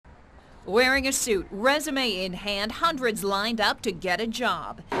Wearing a suit, resume in hand, hundreds lined up to get a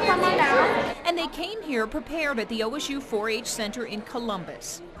job. And they came here prepared at the OSU 4-H Center in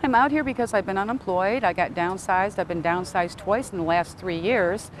Columbus. I'm out here because I've been unemployed. I got downsized. I've been downsized twice in the last 3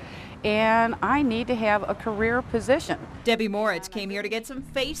 years, and I need to have a career position. Debbie Moritz came here to get some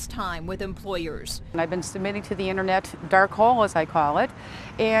face time with employers. And I've been submitting to the internet dark hole, as I call it,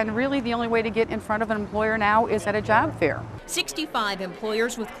 and really the only way to get in front of an employer now is at a job fair. 65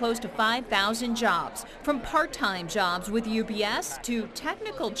 employers with close to 5,000 jobs, from part-time jobs with UPS to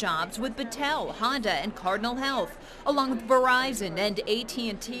technical jobs with Battelle, Honda, and Cardinal Health, along with Verizon and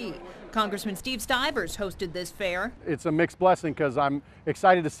AT&T. Congressman Steve Stivers hosted this fair. It's a mixed blessing because I'm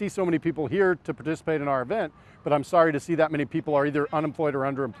excited to see so many people here to participate in our event, but I'm sorry to see that many people are either unemployed or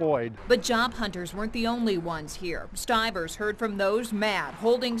underemployed. But job hunters weren't the only ones here. Stivers heard from those mad,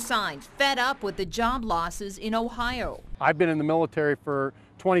 holding signs, fed up with the job losses in Ohio. I've been in the military for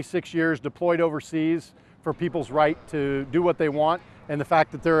 26 years, deployed overseas for people's right to do what they want, and the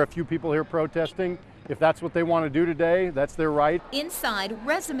fact that there are a few people here protesting, if that's what they want to do today, that's their right. Inside,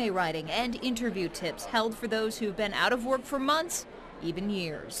 resume writing and interview tips held for those who've been out of work for months, even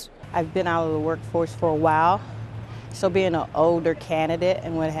years. I've been out of the workforce for a while, so being an older candidate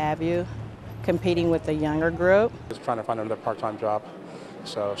and what have you, competing with the younger group. Just trying to find another part-time job,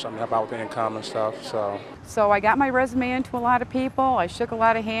 so something to help out with the income and stuff. So I got my resume into a lot of people. I shook a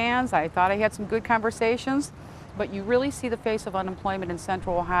lot of hands. I thought I had some good conversations. But you really see the face of unemployment in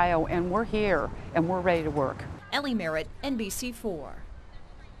Central Ohio, and we're here, and we're ready to work. Ellie Merritt, NBC4.